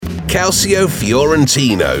Calcio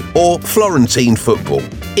Fiorentino, or Florentine football.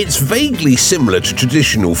 It's vaguely similar to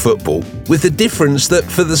traditional football, with the difference that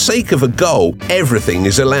for the sake of a goal, everything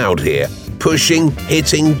is allowed here. Pushing,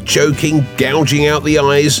 hitting, choking, gouging out the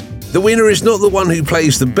eyes. The winner is not the one who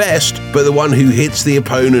plays the best, but the one who hits the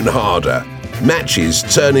opponent harder. Matches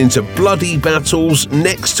turn into bloody battles,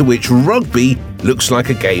 next to which rugby looks like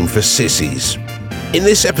a game for sissies. In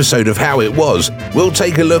this episode of How It Was, we'll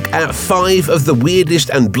take a look at 5 of the weirdest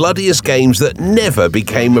and bloodiest games that never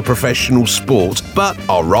became a professional sport, but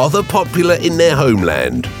are rather popular in their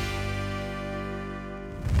homeland.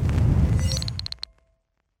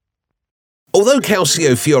 Although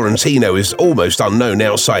Calcio Fiorentino is almost unknown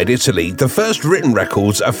outside Italy, the first written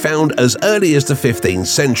records are found as early as the 15th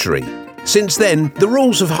century. Since then, the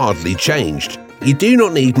rules have hardly changed. You do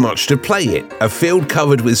not need much to play it. A field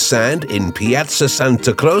covered with sand in Piazza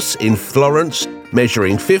Santa Croce in Florence,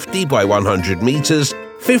 measuring 50 by 100 meters,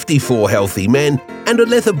 54 healthy men, and a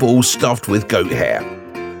leather ball stuffed with goat hair.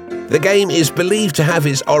 The game is believed to have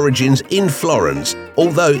its origins in Florence,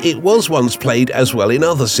 although it was once played as well in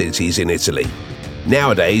other cities in Italy.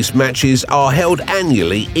 Nowadays, matches are held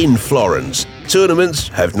annually in Florence. Tournaments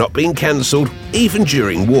have not been cancelled, even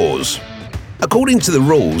during wars. According to the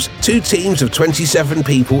rules, 2 teams of 27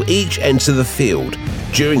 people each enter the field.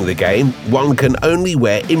 During the game, one can only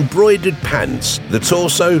wear embroidered pants. The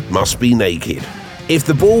torso must be naked. If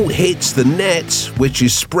the ball hits the net, which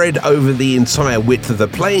is spread over the entire width of the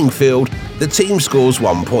playing field, the team scores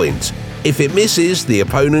 1 point. If it misses, the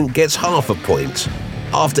opponent gets half a point.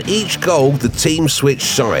 After each goal, the teams switch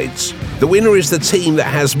sides. The winner is the team that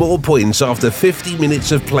has more points after 50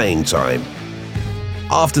 minutes of playing time.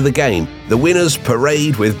 After the game, the winners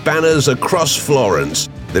parade with banners across Florence.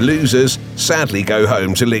 The losers sadly go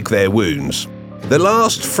home to lick their wounds. The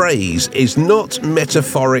last phrase is not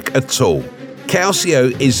metaphoric at all.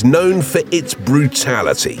 Calcio is known for its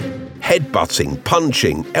brutality. Headbutting,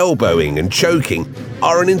 punching, elbowing and choking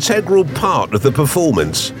are an integral part of the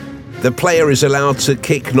performance. The player is allowed to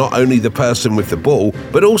kick not only the person with the ball,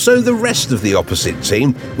 but also the rest of the opposite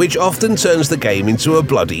team, which often turns the game into a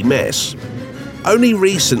bloody mess. Only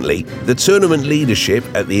recently, the tournament leadership,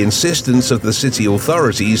 at the insistence of the city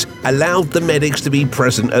authorities, allowed the medics to be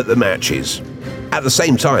present at the matches. At the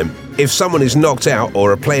same time, if someone is knocked out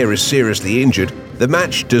or a player is seriously injured, the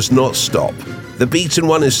match does not stop. The beaten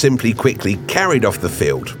one is simply quickly carried off the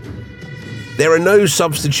field. There are no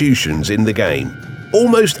substitutions in the game.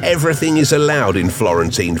 Almost everything is allowed in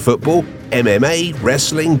Florentine football: MMA,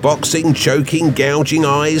 wrestling, boxing, choking, gouging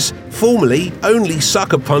eyes. Formerly, only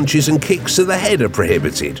sucker punches and kicks to the head are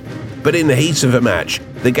prohibited. But in the heat of a match,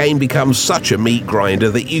 the game becomes such a meat grinder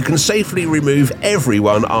that you can safely remove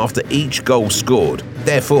everyone after each goal scored.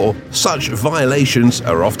 Therefore, such violations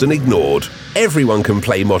are often ignored. Everyone can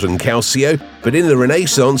play modern Calcio, but in the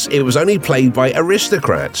Renaissance it was only played by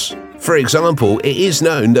aristocrats. For example, it is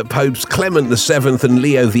known that Popes Clement VII and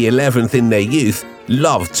Leo XI in their youth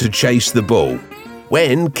loved to chase the ball.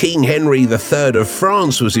 When King Henry III of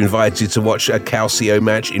France was invited to watch a Calcio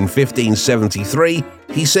match in 1573,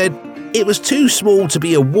 he said, "It was too small to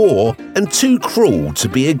be a war and too cruel to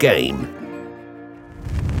be a game."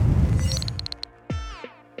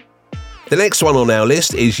 The next one on our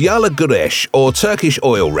list is Yağlı Güreş, or Turkish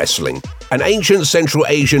oil wrestling, an ancient Central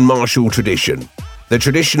Asian martial tradition. The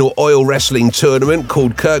traditional oil wrestling tournament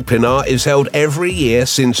called Kırkpınar is held every year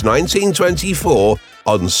since 1924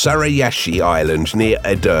 on Sarıyaşı Island near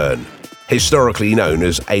Edirne, historically known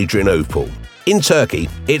as Adrianople. In Turkey,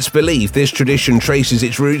 it's believed this tradition traces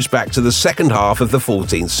its roots back to the second half of the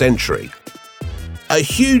 14th century. A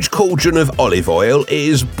huge cauldron of olive oil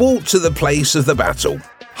is brought to the place of the battle.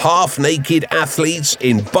 Half-naked athletes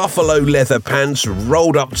in buffalo leather pants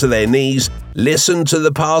rolled up to their knees listen to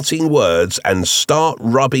the parting words and start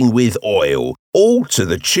rubbing with oil, all to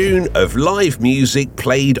the tune of live music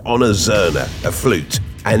played on a zurna, a flute,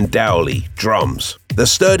 and dowli, drums. The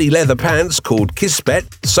sturdy leather pants, called kispet,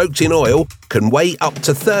 soaked in oil, can weigh up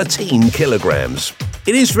to 13 kilograms.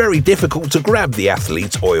 It is very difficult to grab the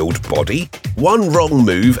athlete's oiled body. One wrong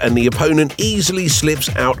move and the opponent easily slips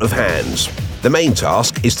out of hands. The main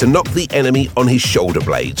task is to knock the enemy on his shoulder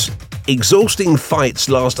blades. Exhausting fights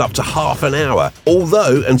last up to half an hour,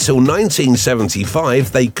 although until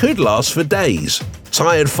 1975 they could last for days.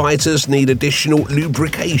 Tired fighters need additional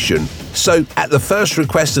lubrication, so at the first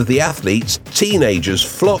request of the athletes, teenagers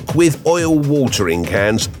flock with oil watering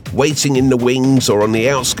cans, waiting in the wings or on the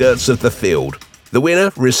outskirts of the field. The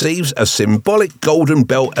winner receives a symbolic golden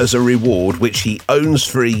belt as a reward, which he owns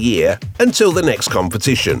for a year until the next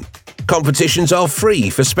competition. Competitions are free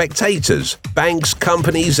for spectators. Banks,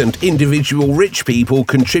 companies, and individual rich people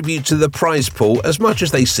contribute to the prize pool as much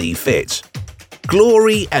as they see fit.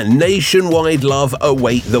 Glory and nationwide love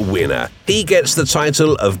await the winner. He gets the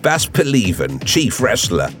title of Bas Pelivan, Chief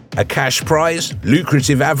Wrestler, a cash prize,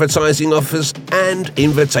 lucrative advertising offers, and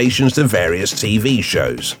invitations to various TV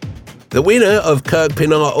shows. The winner of Kirk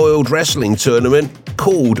Pinar Oiled Wrestling Tournament,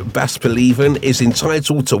 called Bas Pelivan, is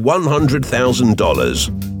entitled to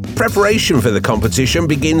 $100,000. Preparation for the competition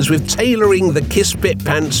begins with tailoring the Kisbit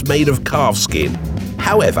pants made of calf skin.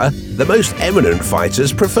 However, the most eminent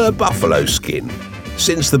fighters prefer buffalo skin.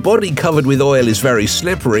 Since the body covered with oil is very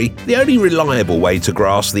slippery, the only reliable way to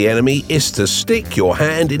grasp the enemy is to stick your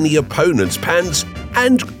hand in the opponent's pants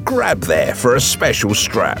and grab there for a special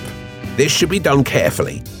strap. This should be done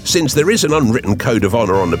carefully, since there is an unwritten code of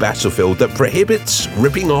honor on the battlefield that prohibits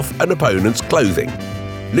ripping off an opponent's clothing.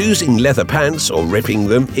 Losing leather pants or ripping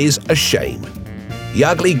them is a shame.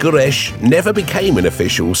 Yagli Guresh never became an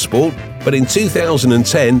official sport, but in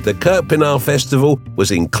 2010 the Kirk Pinar Festival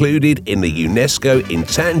was included in the UNESCO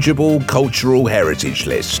Intangible Cultural Heritage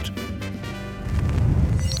List.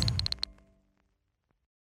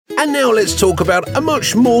 And now let's talk about a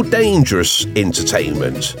much more dangerous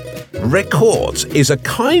entertainment. Recorte is a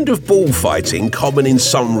kind of bullfighting common in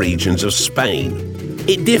some regions of Spain.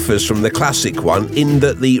 It differs from the classic one in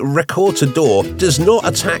that the recortador does not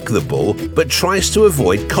attack the bull but tries to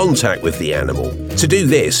avoid contact with the animal. To do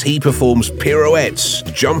this, he performs pirouettes,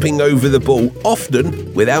 jumping over the bull,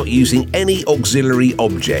 often without using any auxiliary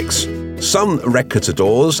objects. Some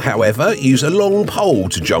recortadors, however, use a long pole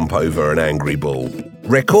to jump over an angry bull.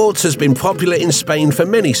 Recorte has been popular in Spain for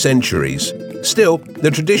many centuries. Still, the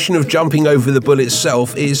tradition of jumping over the bull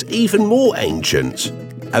itself is even more ancient.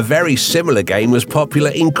 A very similar game was popular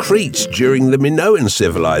in Crete during the Minoan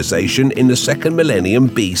civilization in the 2nd millennium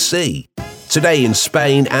BC. Today in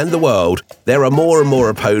Spain and the world, there are more and more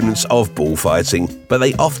opponents of bullfighting, but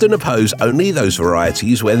they often oppose only those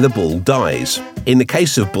varieties where the bull dies. In the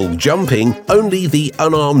case of bull jumping, only the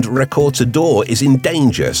unarmed recortador is in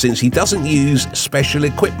danger since he doesn't use special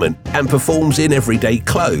equipment and performs in everyday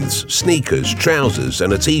clothes, sneakers, trousers,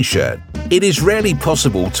 and a t-shirt. It is rarely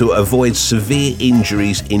possible to avoid severe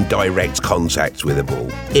injuries in direct contact with a bull.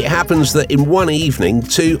 It happens that in one evening,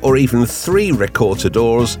 2 or even 3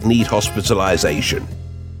 recortadors need hospitalization.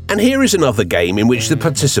 And here is another game in which the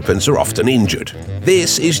participants are often injured.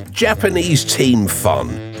 This is Japanese team fun.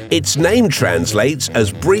 Its name translates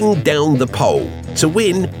as Bring Down the Pole. To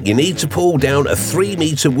win, you need to pull down a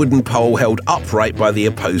 3-meter wooden pole held upright by the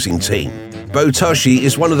opposing team. Botoshi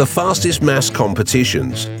is one of the fastest mass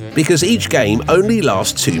competitions, because each game only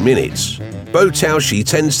lasts 2 minutes. Botoshi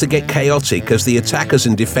tends to get chaotic as the attackers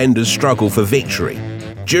and defenders struggle for victory.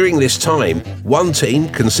 During this time, one team,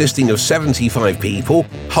 consisting of 75 people,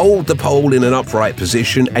 hold the pole in an upright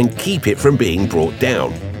position and keep it from being brought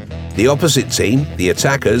down. The opposite team, the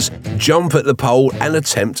attackers, jump at the pole and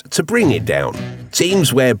attempt to bring it down.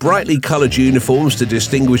 Teams wear brightly coloured uniforms to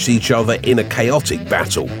distinguish each other in a chaotic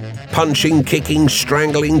battle. Punching, kicking,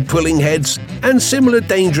 strangling, pulling heads, and similar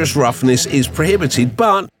dangerous roughness is prohibited,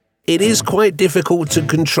 but it is quite difficult to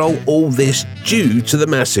control all this due to the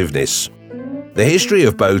massiveness. The history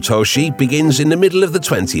of Botoshi begins in the middle of the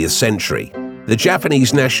 20th century. The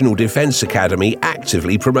Japanese National Defense Academy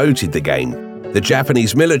actively promoted the game. The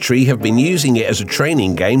Japanese military have been using it as a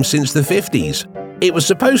training game since the 50s. It was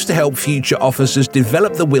supposed to help future officers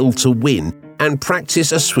develop the will to win and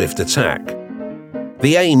practice a swift attack.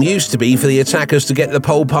 The aim used to be for the attackers to get the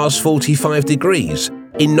pole past 45 degrees.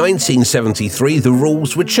 In 1973, the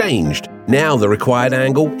rules were changed. Now the required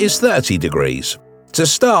angle is 30 degrees. To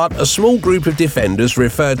start, a small group of defenders,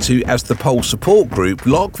 referred to as the pole support group,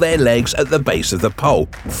 lock their legs at the base of the pole,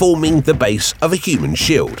 forming the base of a human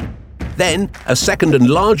shield. Then, a second and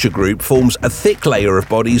larger group forms a thick layer of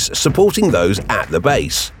bodies supporting those at the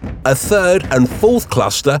base. A third and fourth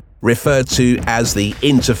cluster, referred to as the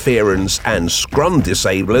interference and scrum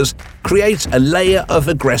disablers, create a layer of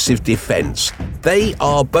aggressive defense. They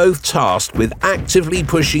are both tasked with actively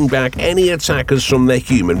pushing back any attackers from their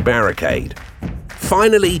human barricade.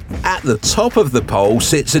 Finally, at the top of the pole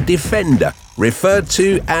sits a defender, referred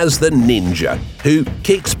to as the ninja, who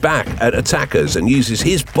kicks back at attackers and uses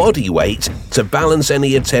his body weight to balance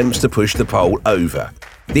any attempts to push the pole over.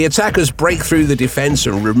 The attackers break through the defense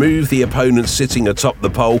and remove the opponent sitting atop the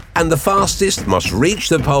pole, and the fastest must reach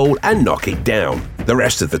the pole and knock it down. The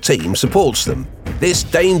rest of the team supports them. This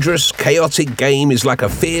dangerous, chaotic game is like a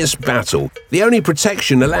fierce battle. The only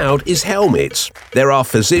protection allowed is helmets. There are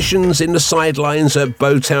physicians in the sidelines at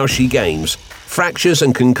Botoshi games. Fractures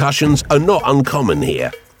and concussions are not uncommon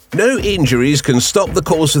here. No injuries can stop the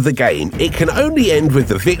course of the game. It can only end with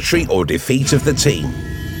the victory or defeat of the team.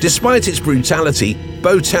 Despite its brutality,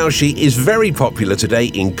 Botaoshi is very popular today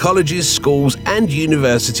in colleges, schools, and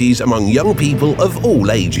universities among young people of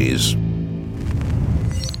all ages.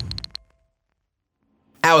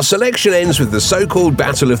 Our selection ends with the so-called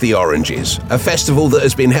Battle of the Oranges, a festival that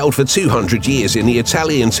has been held for 200 years in the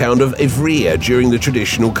Italian town of Ivrea during the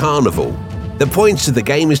traditional carnival. The point of the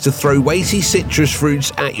game is to throw weighty citrus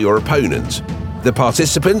fruits at your opponent. The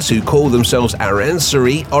participants, who call themselves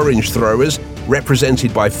Aransari orange throwers,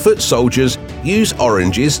 represented by foot soldiers, use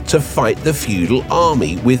oranges to fight the feudal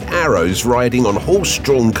army with arrows riding on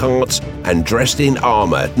horse-drawn carts and dressed in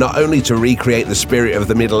armor, not only to recreate the spirit of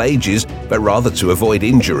the Middle Ages, but rather to avoid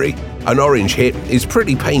injury. An orange hit is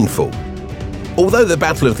pretty painful. Although the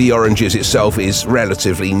Battle of the Oranges itself is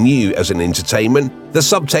relatively new as an entertainment, the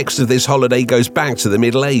subtext of this holiday goes back to the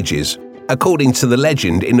Middle Ages. According to the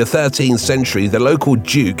legend, in the 13th century, the local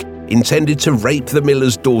duke intended to rape the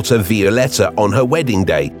miller's daughter Violetta on her wedding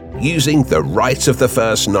day, using the rite of the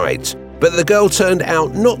first night. But the girl turned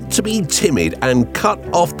out not to be timid and cut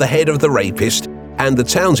off the head of the rapist, and the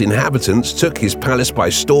town's inhabitants took his palace by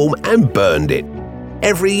storm and burned it.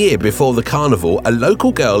 Every year before the carnival, a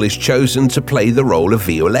local girl is chosen to play the role of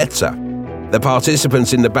Violetta. The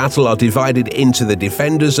participants in the battle are divided into the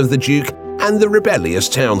defenders of the duke and the rebellious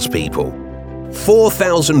townspeople.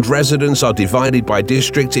 4,000 residents are divided by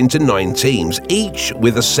district into 9 teams, each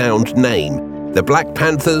with a sound name: the Black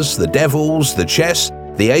Panthers, the Devils, the Chess,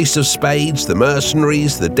 the Ace of Spades, the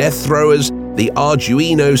Mercenaries, the Death Throwers, the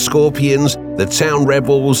Arduino Scorpions, the Town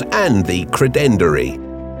Rebels, and the Credendary.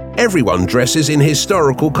 Everyone dresses in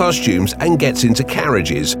historical costumes and gets into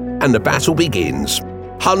carriages, and the battle begins.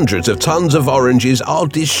 Hundreds of tons of oranges are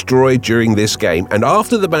destroyed during this game, and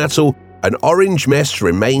after the battle, an orange mess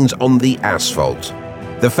remains on the asphalt.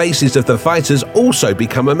 The faces of the fighters also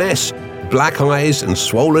become a mess: black eyes and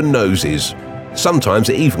swollen noses. Sometimes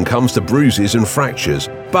it even comes to bruises and fractures.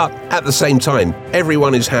 But at the same time,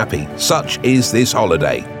 everyone is happy. Such is this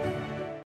holiday.